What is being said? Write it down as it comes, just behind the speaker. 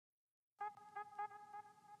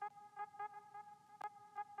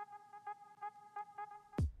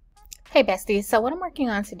Hey besties, so what I'm working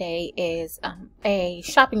on today is a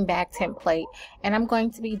shopping bag template, and I'm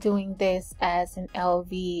going to be doing this as an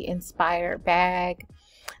LV inspired bag.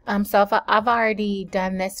 So if I've already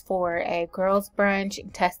done this for a girls brunch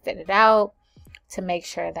and tested it out to make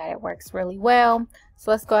sure that it works really well.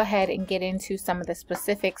 So let's go ahead and get into some of the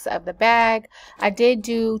specifics of the bag. I did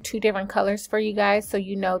do two different colors for you guys so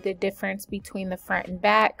you know the difference between the front and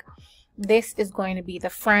back. This is going to be the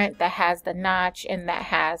front that has the notch and that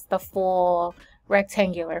has the full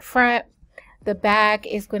rectangular front. The back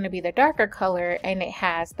is going to be the darker color and it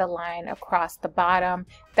has the line across the bottom.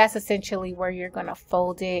 That's essentially where you're going to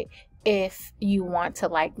fold it if you want to,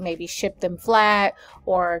 like, maybe ship them flat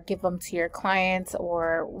or give them to your clients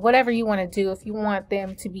or whatever you want to do. If you want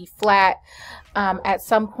them to be flat, at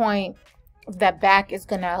some point the back is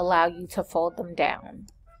going to allow you to fold them down.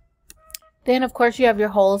 Then, of course, you have your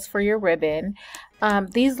holes for your ribbon.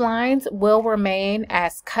 These lines will remain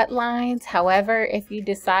as cut lines. However, if you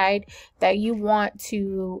decide that you want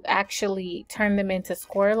to actually turn them into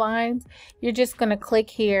score lines, you're just going to click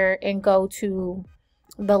here and go to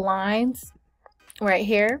the lines right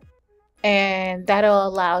here, and that'll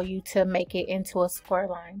allow you to make it into a score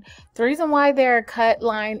line. The reason why they're a cut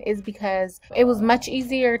line is because it was much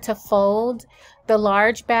easier to fold the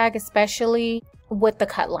large bag, especially with the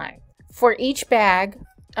cut line. For each bag,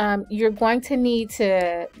 you're going to need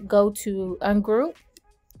to go to ungroup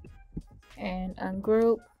and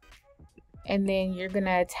ungroup, and then you're going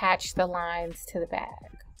to attach the lines to the bag.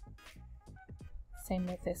 Same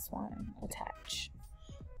with this one, attach.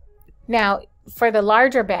 Now, for the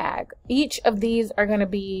larger bag, each of these are going to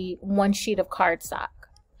be one sheet of cardstock.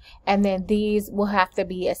 And then these will have to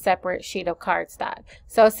be a separate sheet of cardstock.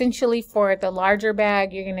 So essentially for the larger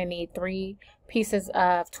bag, you're going to need 3 pieces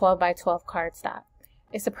of 12 by 12 cardstock.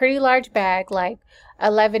 It's a pretty large bag, like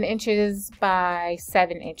 11 inches by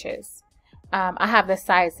 7 inches. I have the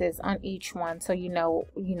sizes on each one so you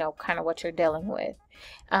know kind of what you're dealing with.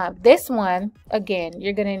 This one, again,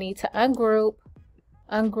 you're going to need to ungroup,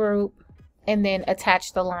 and then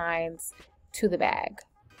attach the lines to the bag.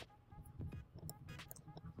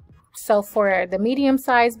 So for the medium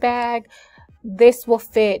size bag, this will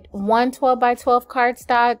fit one 12 by 12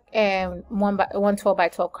 cardstock and one 12 by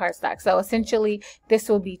 12 cardstock. So essentially this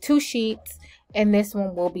will be 2 sheets and this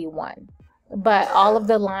one will be 1. But all of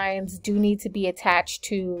the lines do need to be attached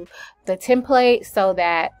to the template so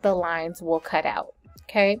that the lines will cut out.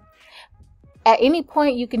 Okay. At any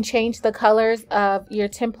point you can change the colors of your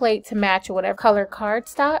template to match whatever color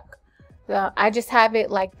cardstock. I just have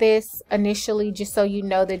it like this initially just so you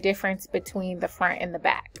know the difference between the front and the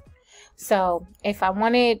back. So if I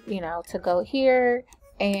wanted, to go here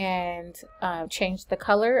and change the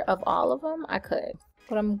color of all of them, I could.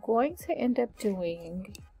 What I'm going to end up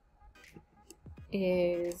doing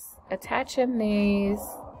is attaching these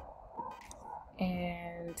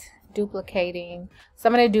and duplicating. So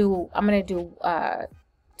I'm gonna do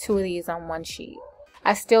 2 of these on 1 sheet.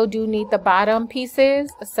 I still do need the bottom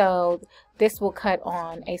pieces, so this will cut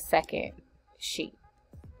on a second sheet.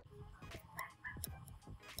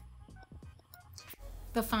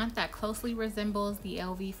 The font that closely resembles the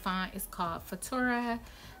LV font is called Futura.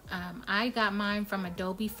 I got mine from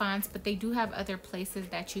Adobe Fonts, but they do have other places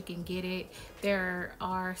that you can get it. There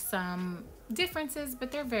are some differences,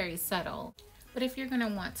 but they're very subtle. But if you're going to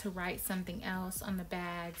want to write something else on the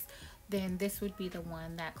bags, then this would be the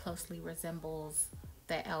one that closely resembles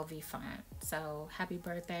the LV font. So happy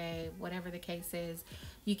birthday, whatever the case is,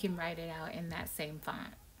 you can write it out in that same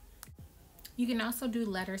font. You can also do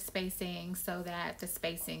letter spacing so that the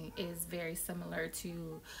spacing is very similar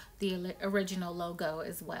to the original logo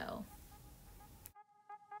as well.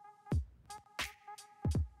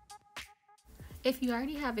 If you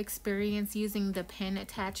already have experience using the pen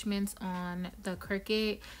attachments on the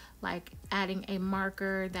Cricut, like adding a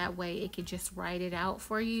marker, that way it could just write it out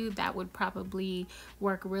for you, that would probably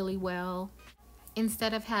work really well,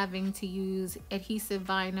 instead of having to use adhesive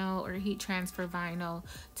vinyl or heat transfer vinyl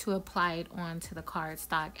to apply it onto the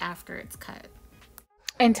cardstock after it's cut.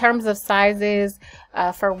 In terms of sizes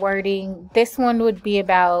for wording, this one would be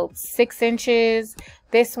about 6 inches.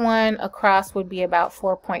 This one across would be about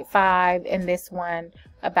 4.5, and this one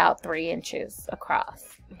about 3 inches across.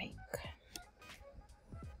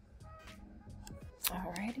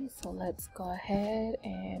 Alrighty, so let's go ahead,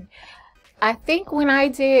 and I think when I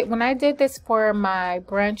did this for my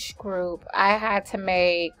brunch group, I had to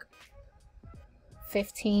make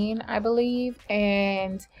 15, I believe,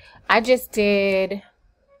 and I just did,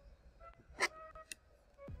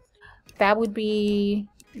 that would be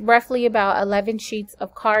roughly about 11 sheets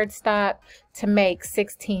of cardstock to make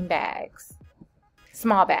 16 bags,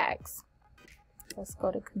 small bags. Let's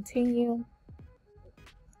go to continue,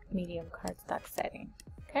 medium cardstock setting.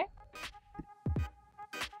 Okay.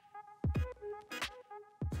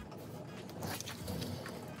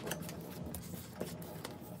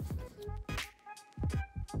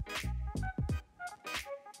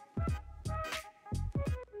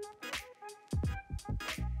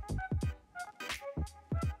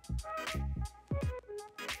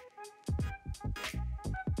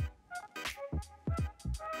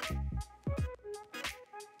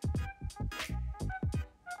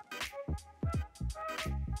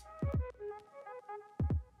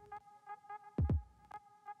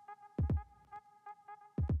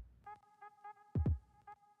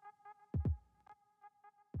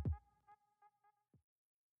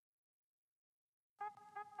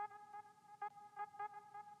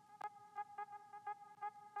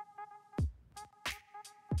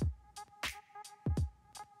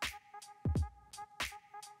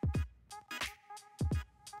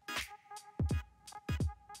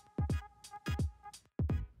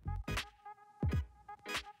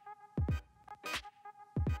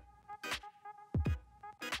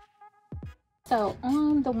 So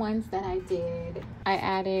on the ones that I did, I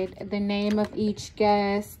added the name of each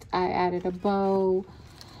guest. I added a bow.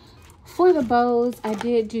 For the bows, I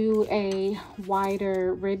did do a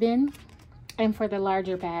wider ribbon. And for the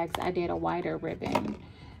larger bags, I did a wider ribbon.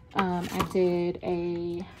 I did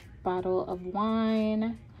a bottle of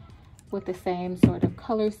wine with the same sort of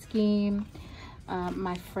color scheme.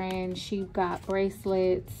 My friend, she got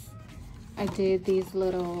bracelets. I did these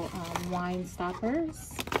little wine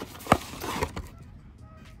stoppers.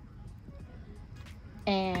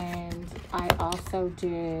 And I also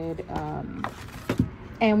did,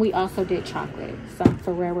 and we also did chocolate, some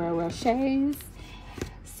Ferrero Rochers.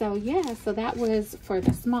 So yeah, so that was for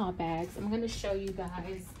the small bags. I'm going to show you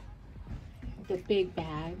guys the big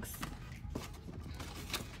bags.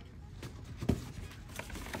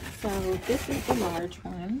 So this is the large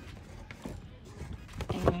one.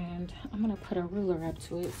 And I'm going to put a ruler up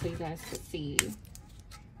to it so you guys can see.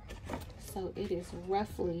 So it is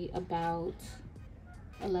roughly about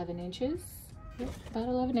 11 inches. Yep, about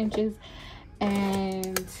 11 inches.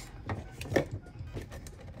 And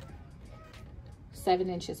 7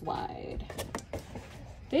 inches wide.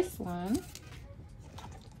 This one,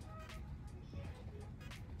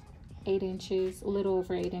 8 inches, a little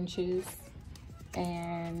over 8 inches,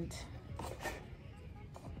 and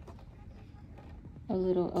a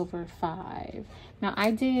little over 5. Now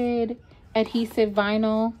I did adhesive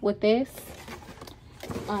vinyl with this,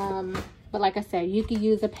 but like I said, you could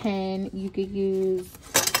use a pen, you could use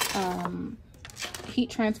heat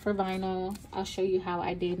transfer vinyl. I'll show you how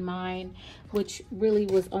I did mine, which really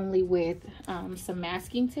was only with some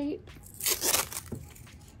masking tape.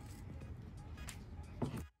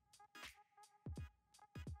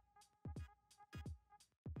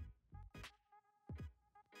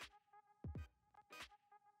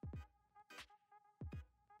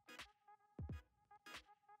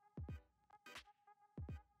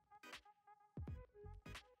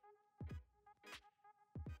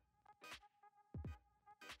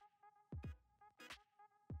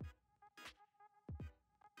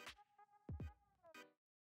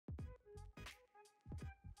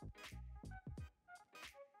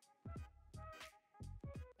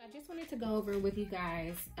 I just wanted to go over with you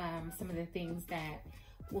guys some of the things that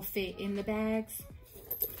will fit in the bags.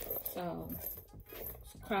 So,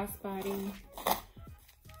 crossbody,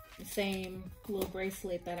 the same little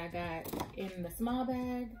bracelet that I got in the small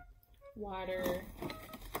bag, water,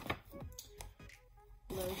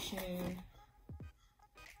 lotion,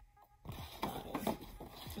 bottle.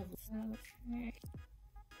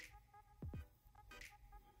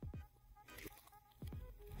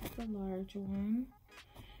 The large one.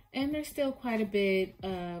 And there's still quite a bit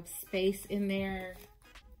of space in there.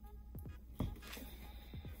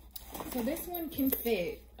 So this one can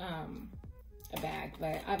fit a bag,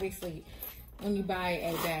 but obviously when you buy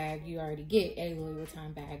a bag, you already get a Louis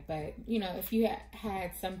Vuitton bag. But you know, if you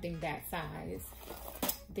had something that size,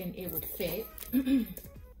 then it would fit.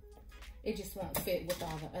 It just won't fit with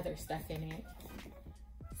all the other stuff in it.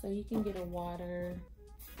 So you can get a water,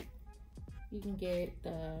 you can get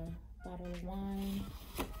the bottle of wine,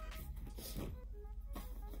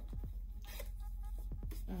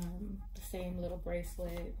 the same little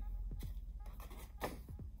bracelet,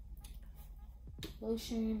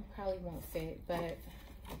 lotion probably won't fit, but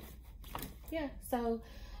yeah, so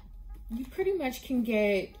you pretty much can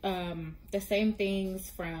get the same things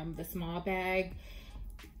from the small bag,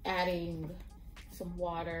 adding some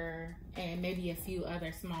water, and maybe a few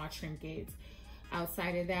other small trinkets.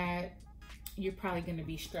 Outside of that, you're probably going to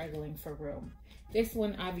be struggling for room. This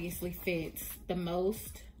one obviously fits the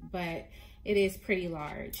most, but it is pretty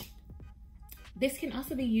large. This can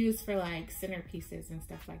also be used for like centerpieces and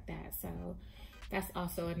stuff like that. So that's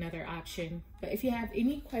also another option. But if you have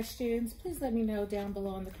any questions, please let me know down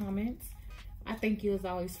below in the comments. I thank you as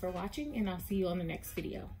always for watching, and I'll see you on the next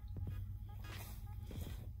video.